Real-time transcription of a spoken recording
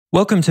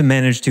Welcome to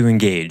Manage to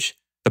Engage,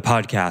 the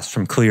podcast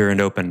from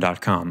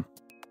clearandopen.com,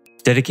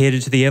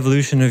 dedicated to the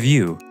evolution of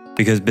you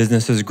because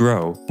businesses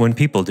grow when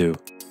people do.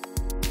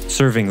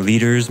 Serving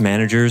leaders,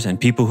 managers, and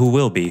people who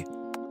will be,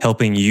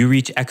 helping you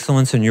reach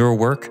excellence in your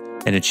work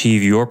and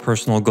achieve your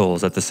personal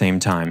goals at the same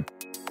time.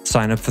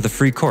 Sign up for the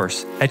free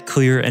course at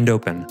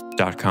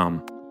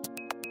clearandopen.com.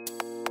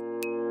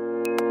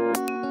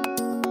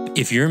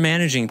 If you're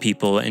managing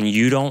people and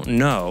you don't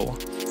know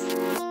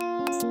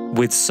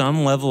with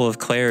some level of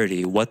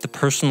clarity what the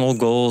personal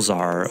goals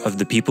are of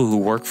the people who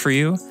work for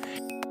you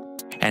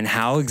and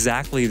how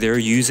exactly they're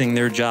using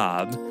their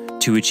job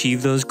to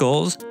achieve those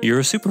goals, you're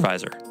a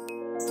supervisor.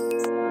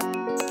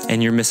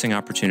 And you're missing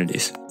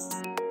opportunities.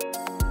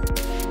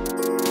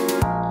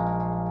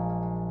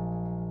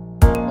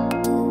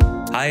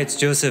 Hi, it's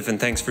Joseph, and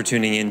thanks for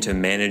tuning in to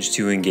Manage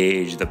to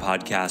Engage, the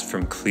podcast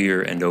from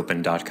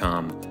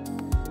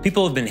clearandopen.com.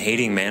 People have been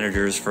hating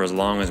managers for as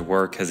long as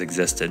work has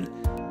existed.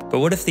 But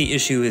what if the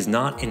issue is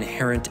not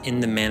inherent in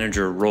the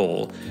manager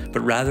role, but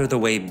rather the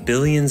way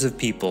billions of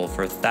people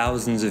for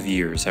thousands of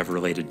years have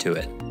related to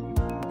it?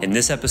 In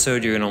this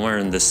episode, you're going to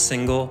learn the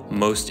single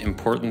most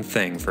important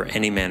thing for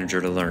any manager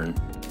to learn: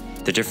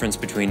 the difference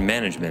between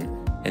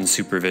management and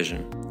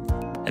supervision.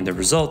 And the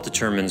result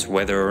determines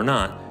whether or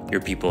not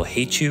your people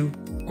hate you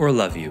or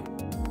love you.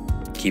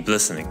 Keep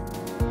listening.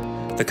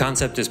 The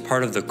concept is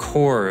part of the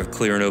core of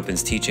Clear and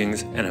Open's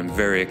teachings, and I'm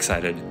very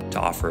excited to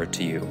offer it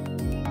to you.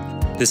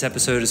 This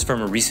episode is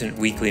from a recent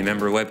weekly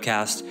member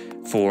webcast.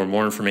 For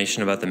more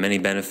information about the many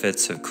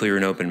benefits of Clear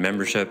and Open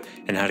membership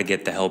and how to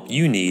get the help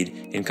you need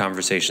in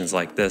conversations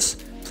like this,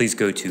 please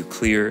go to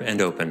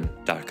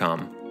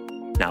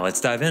clearandopen.com. Now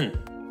let's dive in.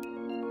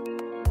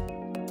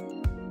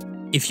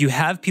 If you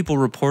have people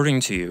reporting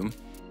to you,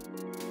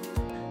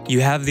 you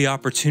have the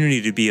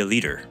opportunity to be a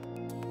leader.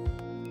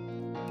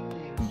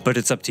 But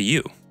it's up to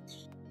you.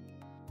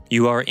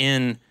 You are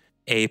in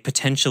a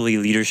potentially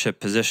leadership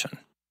position.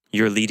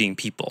 You're leading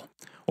people,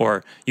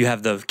 or you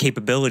have the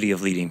capability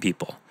of leading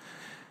people.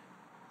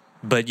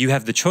 But you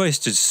have the choice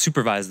to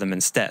supervise them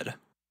instead.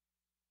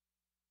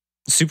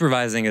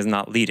 Supervising is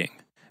not leading.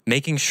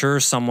 Making sure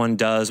someone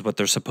does what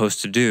they're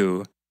supposed to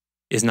do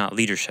is not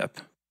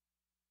leadership.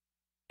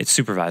 It's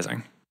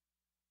supervising.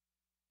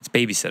 It's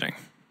babysitting.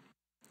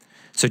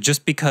 So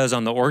just because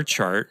on the org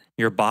chart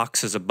your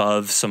box is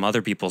above some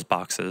other people's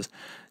boxes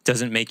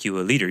doesn't make you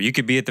a leader. You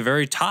could be at the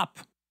very top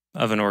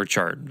of an org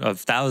chart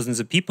of thousands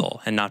of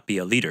people and not be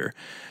a leader.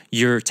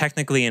 You're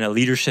technically in a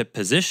leadership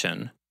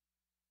position,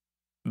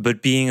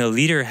 but being a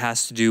leader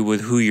has to do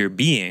with who you're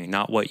being,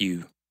 not what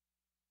you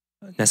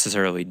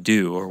necessarily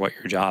do or what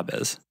your job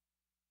is.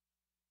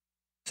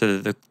 So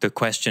the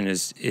question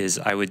is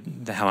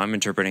how I'm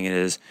interpreting it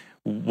is,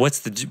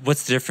 what's the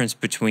difference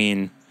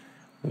between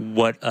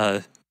what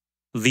a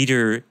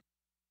leader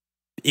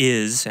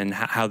is and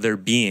how they're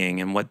being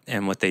and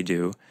what they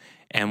do,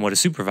 and what a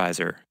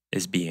supervisor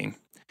is being?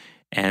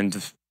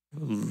 And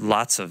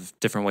lots of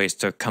different ways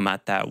to come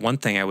at that. One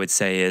thing I would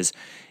say is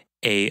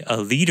a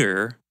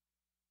leader.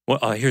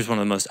 Well, here's one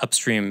of the most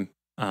upstream.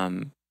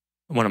 One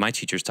of my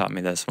teachers taught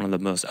me this. One of the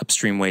most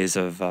upstream ways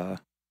of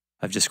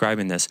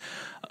describing this: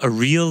 a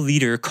real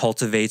leader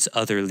cultivates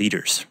other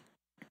leaders.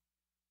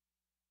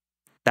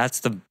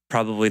 That's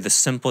probably the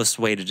simplest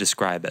way to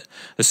describe it.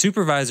 A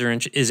supervisor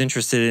is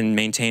interested in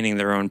maintaining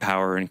their own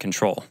power and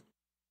control.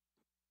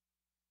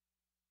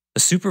 A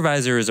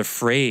supervisor is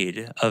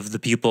afraid of the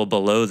people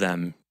below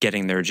them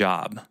getting their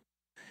job.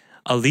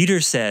 A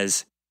leader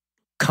says,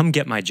 "Come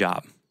get my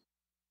job.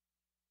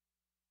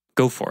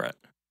 Go for it.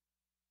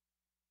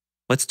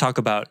 Let's talk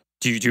about,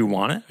 do you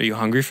want it? Are you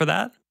hungry for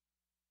that?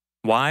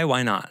 Why?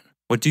 Why not?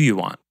 What do you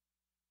want?"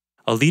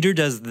 A leader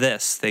does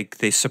this.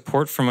 They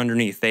support from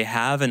underneath. They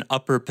have an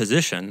upper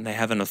position. They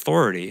have an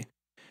authority.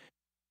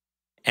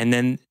 And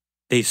then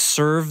they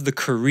serve the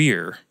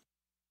career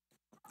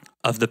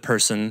of the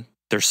person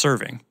they're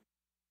serving.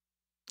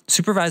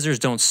 Supervisors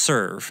don't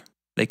serve.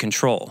 They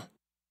control.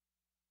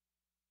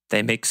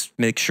 They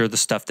make sure the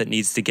stuff that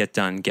needs to get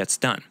done gets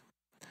done.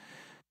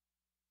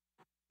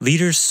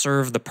 Leaders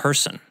serve the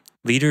person.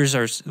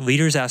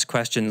 Leaders ask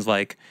questions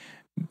like,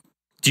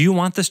 do you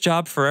want this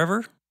job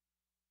forever?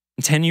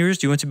 In 10 years,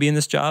 do you want to be in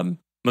this job?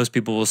 Most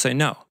people will say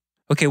no.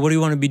 Okay, what do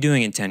you want to be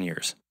doing in 10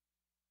 years?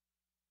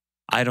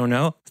 I don't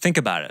know. Think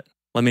about it.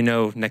 Let me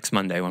know next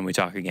Monday when we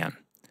talk again.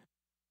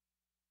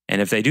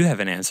 And if they do have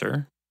an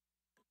answer,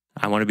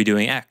 I want to be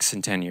doing X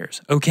in 10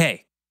 years.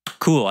 Okay,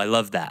 cool. I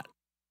love that.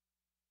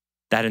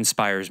 That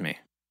inspires me.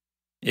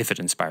 If it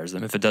inspires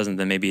them. If it doesn't,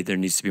 then maybe there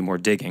needs to be more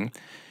digging.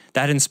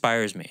 That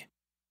inspires me.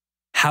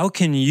 How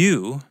can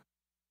you,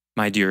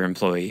 my dear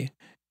employee,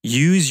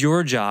 use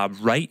your job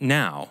right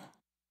now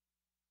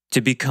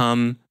to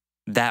become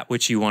that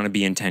which you want to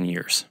be in 10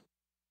 years?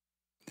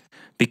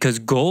 Because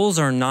goals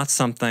are not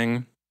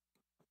something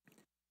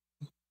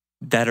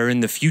that are in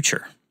the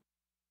future.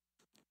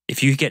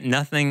 If you get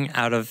nothing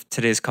out of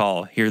today's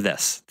call, hear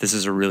this. This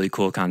is a really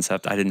cool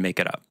concept. I didn't make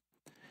it up.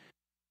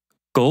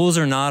 Goals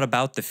are not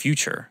about the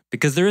future,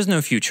 because there is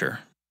no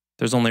future.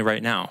 There's only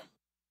right now.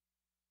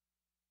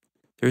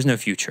 There's no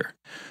future.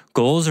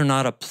 Goals are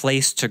not a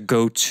place to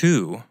go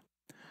to.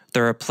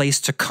 They're a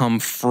place to come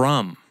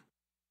from.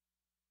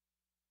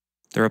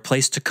 They're a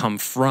place to come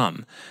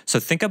from. So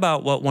think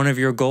about what one of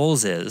your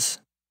goals is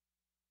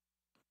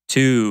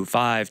 2,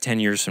 5, 10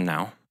 years from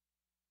now.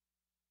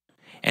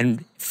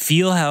 And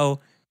feel how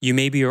you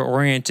maybe are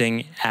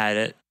orienting at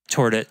it,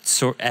 toward it,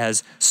 so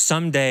as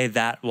someday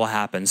that will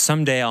happen.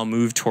 Someday I'll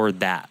move toward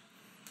that.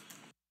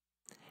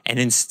 And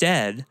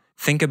instead,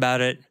 think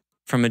about it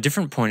from a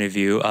different point of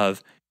view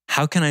of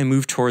how can I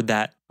move toward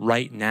that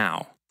right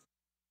now?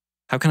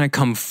 How can I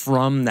come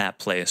from that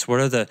place?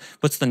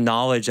 What's the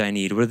knowledge I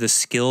need? What are the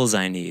skills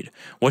I need?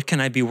 What can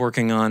I be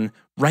working on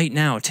right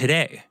now,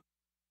 today,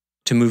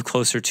 to move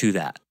closer to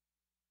that?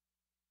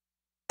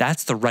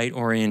 That's the right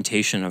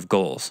orientation of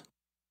goals,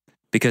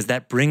 because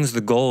that brings the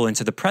goal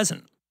into the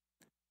present,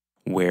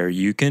 where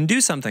you can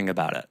do something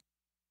about it,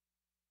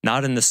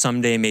 not in the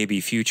someday maybe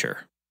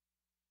future.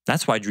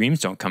 That's why dreams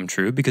don't come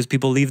true, because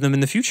people leave them in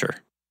the future.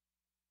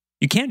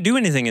 You can't do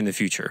anything in the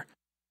future.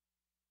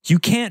 You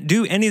can't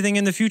do anything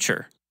in the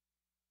future.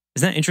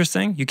 Isn't that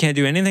interesting? You can't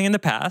do anything in the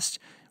past,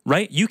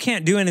 right? You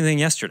can't do anything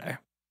yesterday.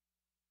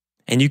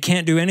 And you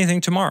can't do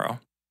anything tomorrow.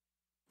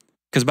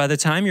 Because by the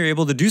time you're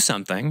able to do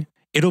something,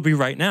 it'll be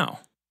right now.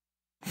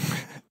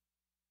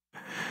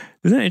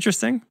 Isn't that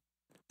interesting?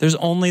 There's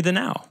only the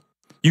now.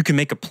 You can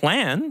make a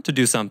plan to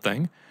do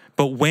something,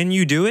 but when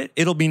you do it,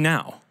 it'll be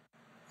now.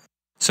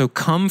 So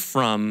come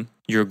from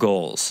your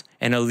goals.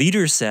 And a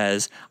leader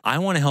says, I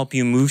want to help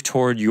you move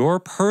toward your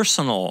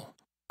personal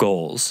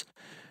goals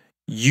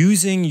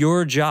using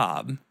your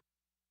job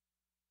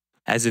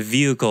as a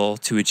vehicle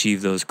to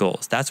achieve those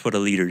goals. That's what a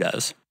leader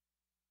does.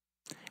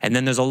 And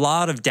then there's a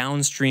lot of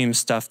downstream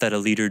stuff that a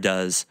leader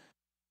does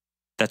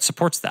that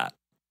supports that.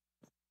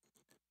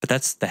 But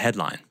that's the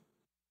headline.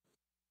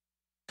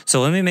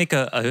 So let me make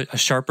a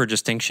sharper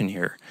distinction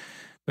here,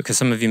 because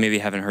some of you maybe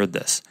haven't heard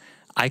this.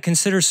 I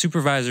consider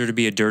supervisor to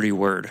be a dirty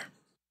word,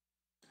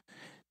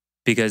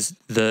 because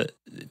the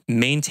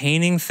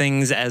maintaining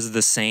things as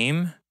the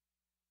same,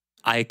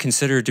 I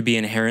consider to be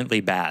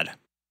inherently bad.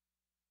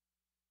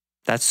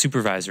 That's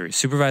supervisory.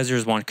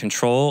 Supervisors want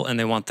control and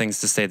they want things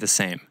to stay the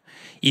same.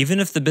 Even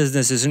if the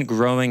business isn't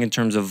growing in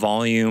terms of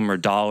volume or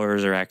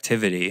dollars or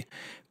activity,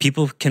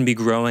 people can be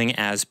growing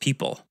as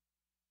people.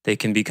 They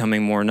can be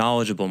becoming more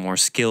knowledgeable, more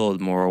skilled,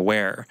 more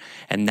aware.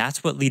 And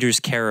that's what leaders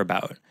care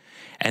about.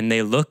 And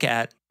they look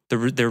at,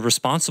 they're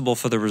responsible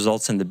for the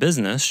results in the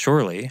business,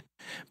 surely,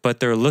 but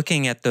they're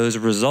looking at those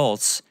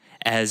results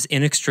as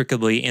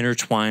inextricably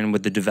intertwined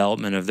with the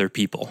development of their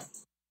people.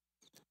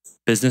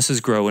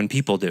 Businesses grow when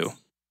people do.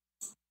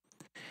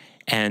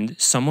 And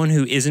someone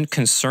who isn't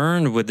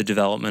concerned with the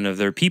development of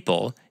their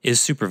people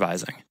is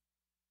supervising.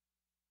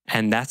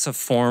 And that's a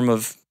form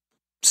of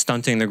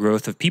stunting the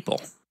growth of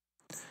people.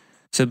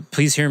 So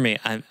please hear me.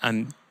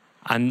 I'm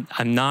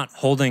not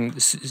holding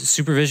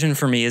supervision.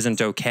 For me isn't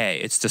okay.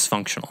 It's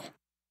dysfunctional.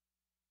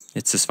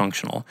 It's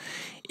dysfunctional.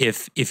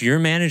 If you're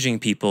managing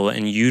people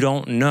and you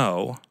don't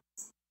know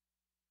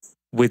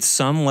with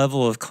some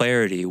level of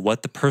clarity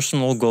what the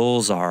personal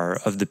goals are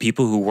of the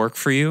people who work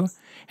for you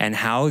and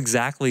how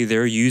exactly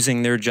they're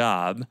using their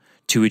job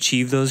to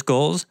achieve those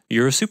goals,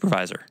 you're a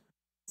supervisor.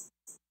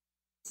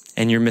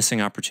 And you're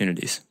missing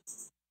opportunities.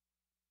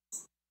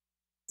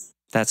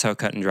 That's how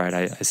cut and dried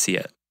I see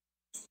it.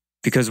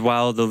 Because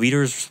while the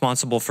leader is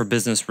responsible for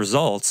business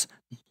results,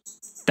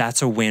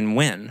 that's a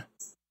win-win.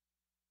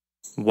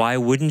 Why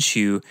wouldn't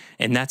you,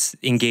 and that's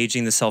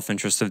engaging the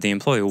self-interest of the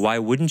employee, why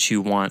wouldn't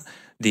you want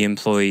the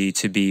employee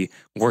to be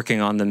working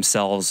on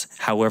themselves,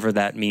 however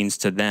that means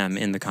to them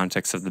in the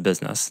context of the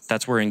business?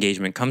 That's where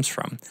engagement comes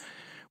from.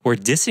 Where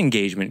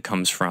disengagement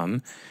comes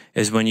from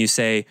is when you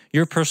say,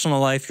 your personal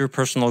life, your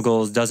personal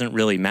goals doesn't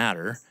really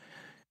matter.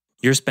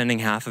 You're spending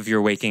half of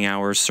your waking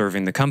hours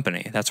serving the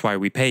company. That's why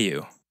we pay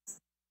you.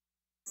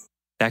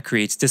 That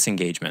creates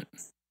disengagement.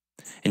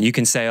 And you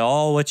can say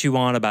all what you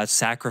want about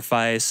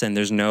sacrifice and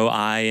there's no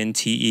I in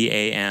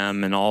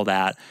TEAM and all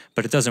that,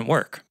 but it doesn't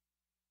work.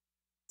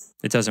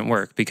 It doesn't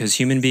work because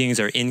human beings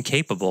are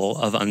incapable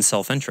of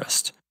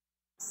unself-interest.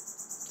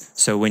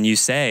 So when you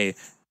say,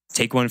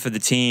 take one for the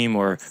team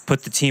or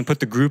put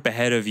the group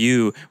ahead of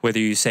you, whether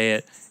you say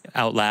it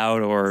out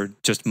loud or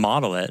just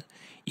model it,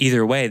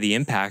 either way, the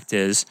impact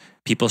is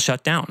people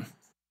shut down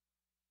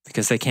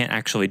because they can't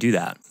actually do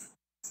that.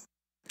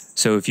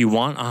 So if you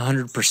want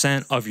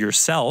 100% of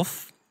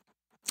yourself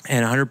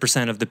and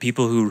 100% of the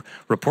people who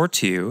report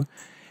to you,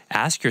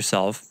 ask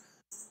yourself,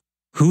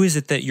 who is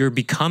it that you're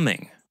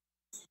becoming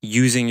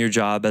using your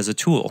job as a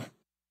tool?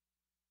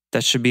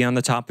 That should be on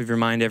the top of your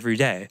mind every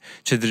day.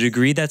 To the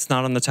degree that's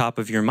not on the top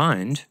of your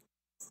mind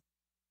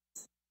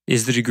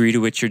is the degree to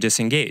which you're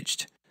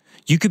disengaged.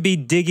 You could be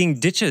digging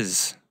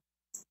ditches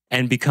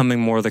and becoming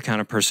more the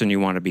kind of person you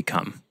want to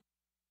become.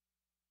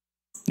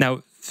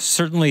 Now,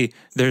 certainly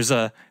there's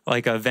a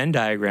Venn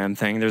diagram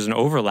thing. There's an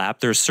overlap.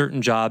 There's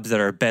certain jobs that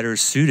are better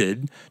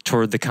suited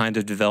toward the kind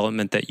of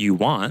development that you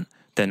want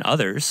than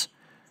others.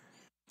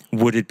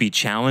 Would it be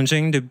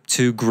challenging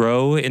to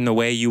grow in the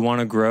way you want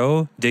to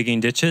grow, digging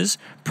ditches?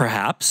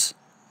 Perhaps.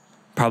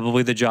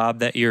 Probably the job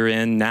that you're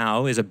in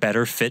now is a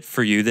better fit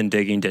for you than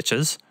digging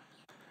ditches.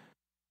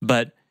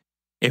 But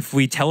if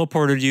we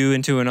teleported you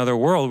into another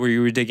world where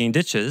you were digging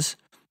ditches,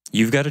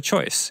 you've got a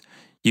choice.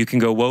 You can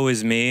go, woe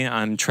is me,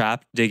 I'm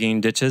trapped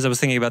digging ditches. I was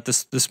thinking about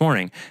this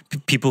morning.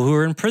 People who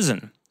are in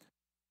prison,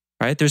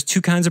 right? There's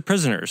two kinds of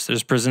prisoners.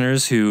 There's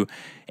prisoners who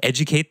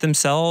educate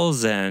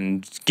themselves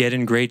and get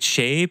in great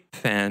shape,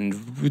 and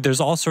there's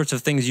all sorts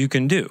of things you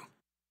can do.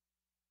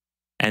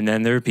 And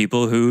then there are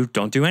people who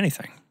don't do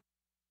anything.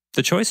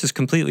 The choice is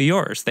completely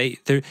yours.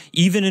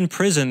 Even in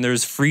prison,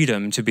 there's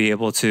freedom to be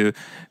able to,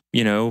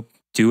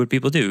 do what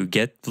people do.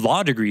 Get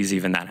law degrees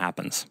even, that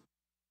happens.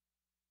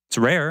 It's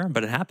rare,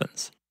 but it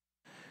happens.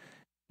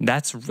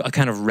 That's a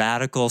kind of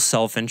radical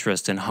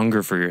self-interest and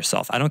hunger for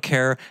yourself. I don't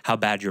care how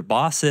bad your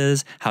boss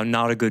is, how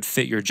not a good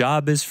fit your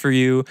job is for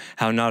you,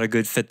 how not a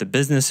good fit the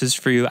business is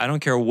for you. I don't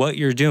care what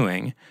you're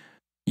doing.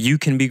 You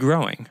can be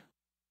growing.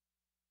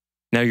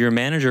 Now, your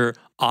manager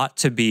ought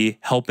to be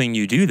helping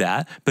you do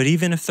that, but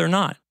even if they're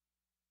not,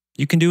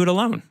 you can do it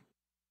alone.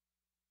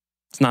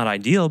 It's not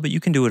ideal, but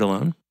you can do it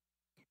alone.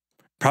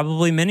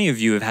 Probably many of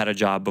you have had a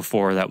job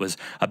before that was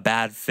a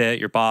bad fit.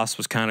 Your boss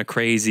was kind of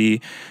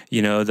crazy.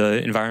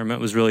 The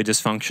environment was really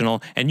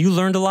dysfunctional, and you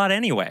learned a lot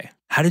anyway.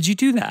 How did you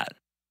do that?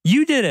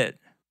 You did it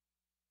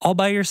all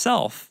by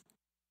yourself.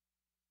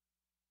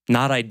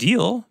 Not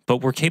ideal, but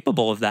we're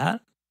capable of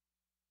that.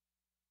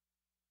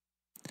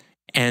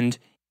 And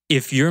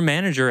if your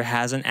manager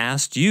hasn't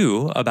asked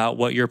you about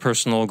what your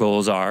personal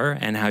goals are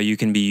and how you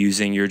can be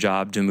using your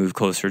job to move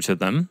closer to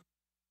them,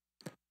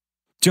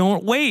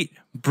 don't wait.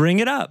 Bring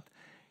it up.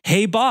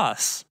 Hey,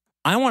 boss,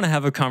 I want to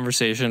have a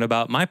conversation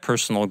about my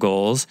personal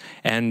goals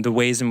and the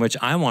ways in which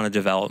I want to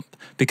develop,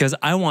 because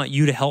I want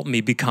you to help me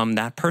become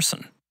that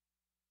person.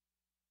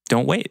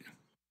 Don't wait.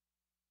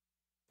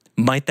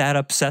 Might that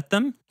upset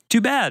them? Too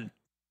bad.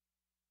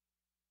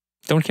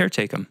 Don't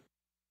caretake them.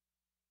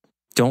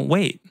 Don't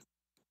wait.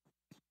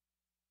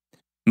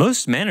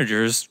 Most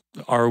managers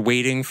are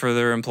waiting for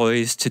their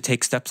employees to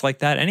take steps like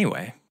that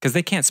anyway, because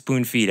they can't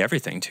spoon feed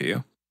everything to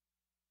you.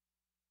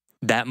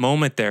 That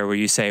moment there where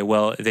you say,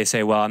 they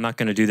say, I'm not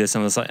going to do this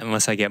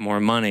unless I get more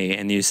money.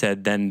 And you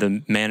said, then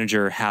the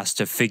manager has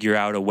to figure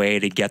out a way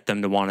to get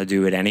them to want to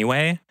do it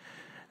anyway.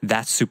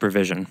 That's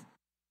supervision.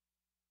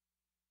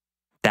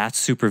 That's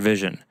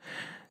supervision.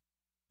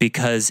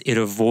 Because it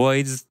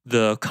avoids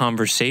the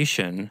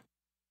conversation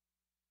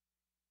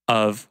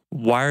of,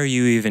 why are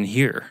you even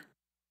here?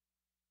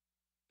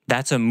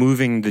 That's a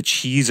moving the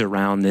cheese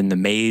around in the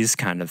maze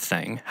kind of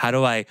thing. How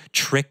do I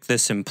trick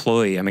this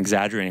employee? I'm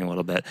exaggerating a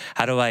little bit.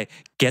 How do I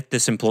get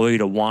this employee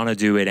to want to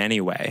do it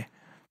anyway?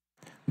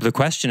 The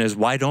question is,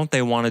 why don't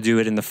they want to do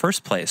it in the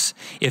first place?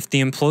 If the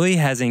employee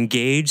has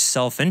engaged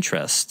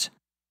self-interest,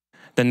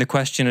 then the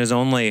question is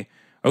only,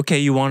 okay,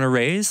 you want a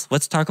raise?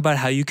 Let's talk about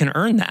how you can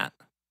earn that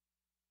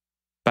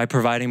by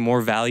providing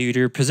more value to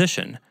your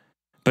position.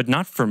 But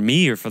not for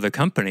me or for the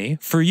company,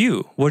 for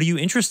you. What are you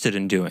interested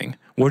in doing?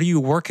 What are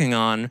you working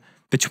on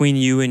between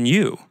you and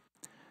you?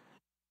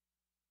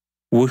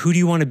 Who do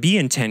you want to be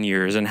in 10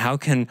 years? And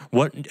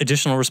what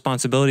additional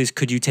responsibilities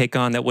could you take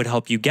on that would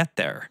help you get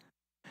there?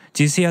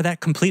 Do you see how that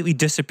completely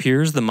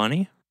disappears the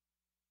money?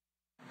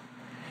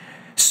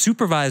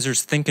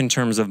 Supervisors think in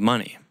terms of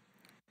money.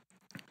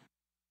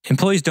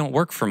 Employees don't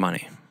work for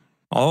money.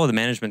 All of the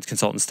management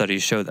consultant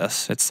studies show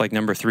this. It's like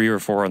number 3 or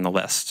 4 on the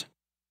list.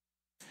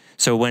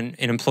 So when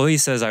an employee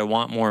says, I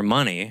want more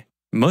money,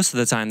 most of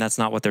the time that's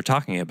not what they're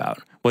talking about.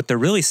 What they're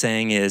really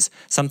saying is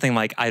something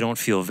like, I don't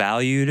feel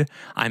valued,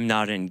 I'm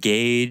not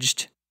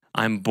engaged,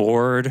 I'm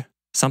bored,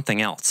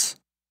 something else.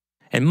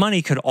 And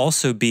money could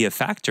also be a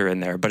factor in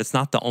there, but it's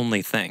not the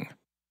only thing.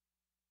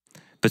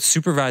 But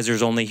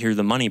supervisors only hear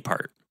the money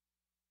part.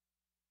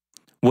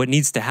 What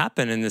needs to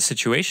happen in a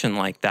situation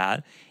like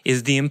that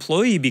is the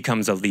employee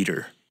becomes a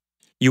leader.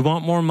 You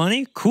want more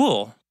money?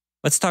 Cool.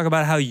 Let's talk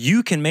about how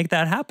you can make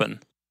that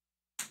happen.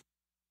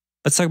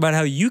 Let's talk about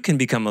how you can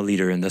become a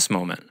leader in this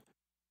moment.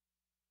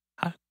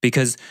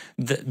 Because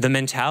the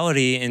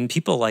mentality in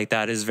people like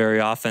that is very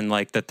often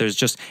like that there's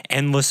just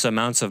endless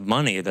amounts of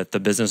money that the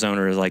business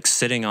owner is like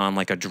sitting on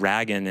like a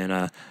dragon in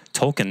a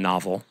Tolkien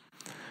novel.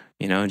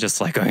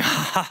 Just like going,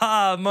 ha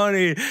ha,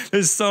 money,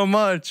 there's so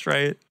much,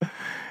 right?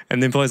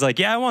 And the employee's like,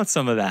 yeah, I want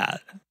some of that.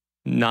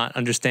 Not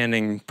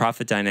understanding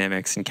profit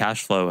dynamics and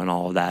cash flow and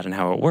all of that and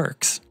how it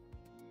works.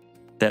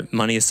 That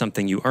money is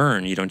something you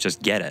earn, you don't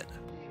just get it.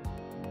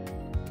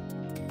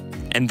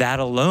 And that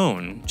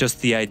alone,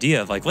 just the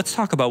idea of like, let's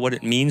talk about what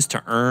it means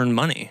to earn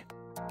money.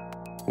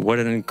 What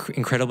an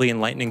incredibly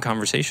enlightening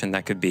conversation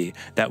that could be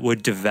that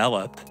would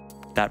develop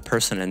that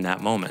person in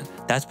that moment.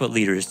 That's what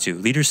leaders do.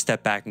 Leaders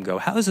step back and go,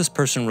 how is this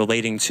person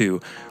relating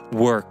to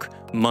work,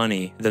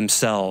 money,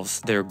 themselves,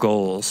 their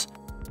goals,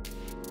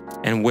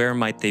 and where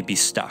might they be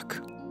stuck?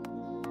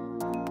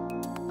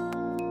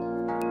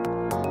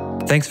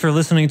 Thanks for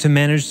listening to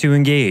Manage to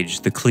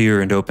Engage, the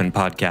clear and open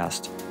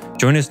podcast.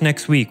 Join us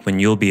next week when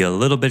you'll be a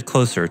little bit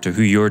closer to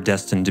who you're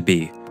destined to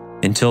be.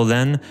 Until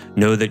then,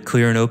 know that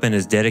Clear and Open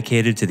is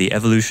dedicated to the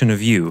evolution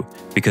of you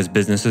because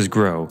businesses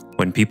grow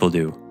when people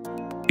do.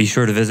 Be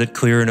sure to visit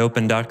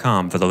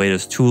clearandopen.com for the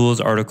latest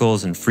tools,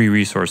 articles, and free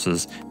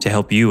resources to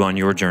help you on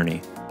your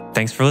journey.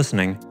 Thanks for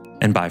listening,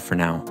 and bye for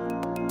now.